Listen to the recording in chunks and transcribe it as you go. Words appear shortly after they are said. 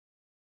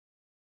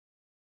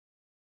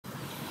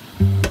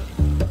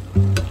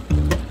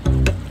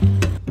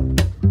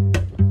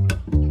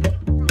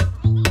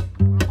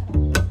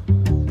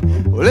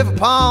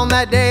upon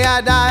that day I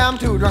die, I'm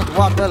too drunk to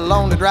walk, let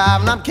alone to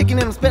drive. And I'm kicking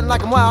and spitting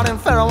like I'm wild and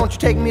feral. Won't you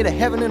take me to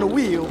heaven in a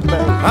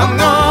wheelbarrow? I'm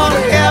going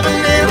to heaven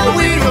in a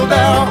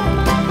wheelbarrow.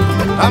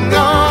 I'm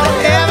going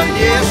to heaven,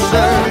 yes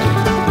sir.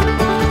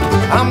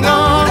 I'm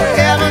going to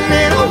heaven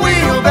in a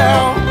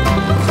wheelbarrow.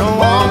 So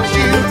won't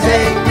you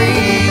take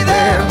me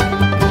there?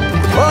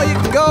 Well, you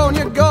can go in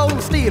your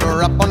golden steed,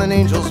 or up on an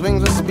angel's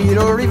wings with speed,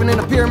 or even in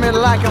a pyramid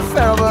like a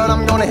pharaoh. But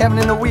I'm going to heaven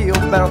in a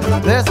wheelbarrow.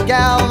 There's a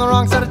gal on the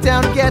wrong side of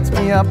town who gets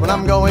me up when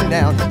I'm going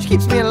down. She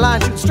keeps me in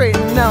line, shooting straight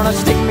and down. Now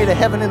she's taking me to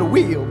heaven in a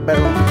wheelbarrow.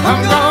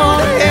 I'm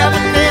going to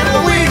heaven in a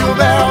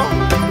wheelbarrow.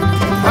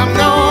 I'm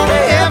going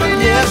to heaven,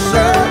 yes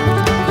sir.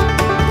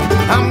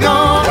 I'm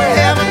going to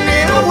heaven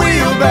in a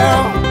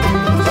wheelbarrow.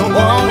 So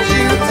won't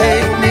you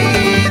take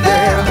me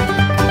there?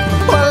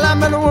 Well, I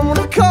met a woman with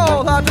a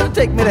cold heart to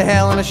take me to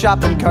hell in a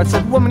shopping cart.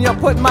 Said, woman, you're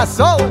putting my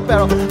soul in a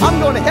barrel. I'm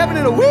going to heaven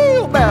in a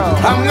wheelbarrow.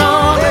 I'm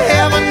going to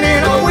heaven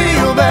in a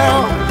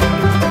wheelbarrow.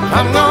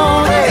 I'm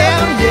going to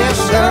heaven, yes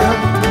sir.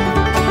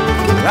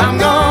 I'm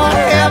going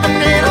to heaven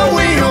in a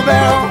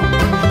wheelbarrow.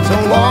 So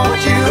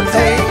won't you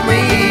take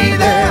me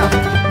there?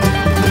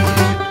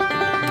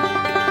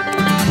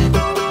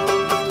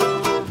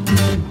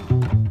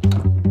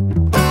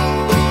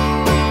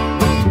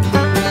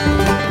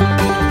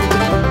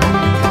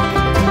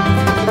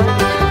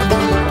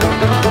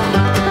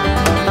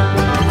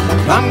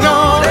 I'm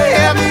going to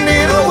heaven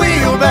in a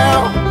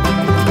wheelbarrow.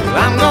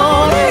 I'm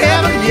going to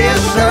heaven, yes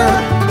sir.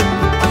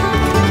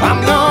 I'm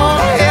going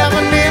to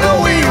heaven in a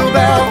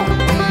wheelbarrow.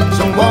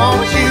 So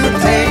won't you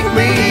take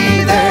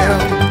me there?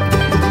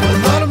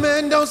 A lot of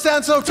men don't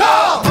stand so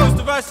tall. Most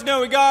of us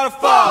know we gotta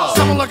fall.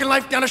 Someone looking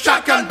life down a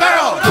shotgun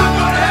barrel. I'm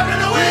going to heaven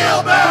in a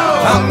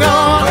wheelbarrow. I'm going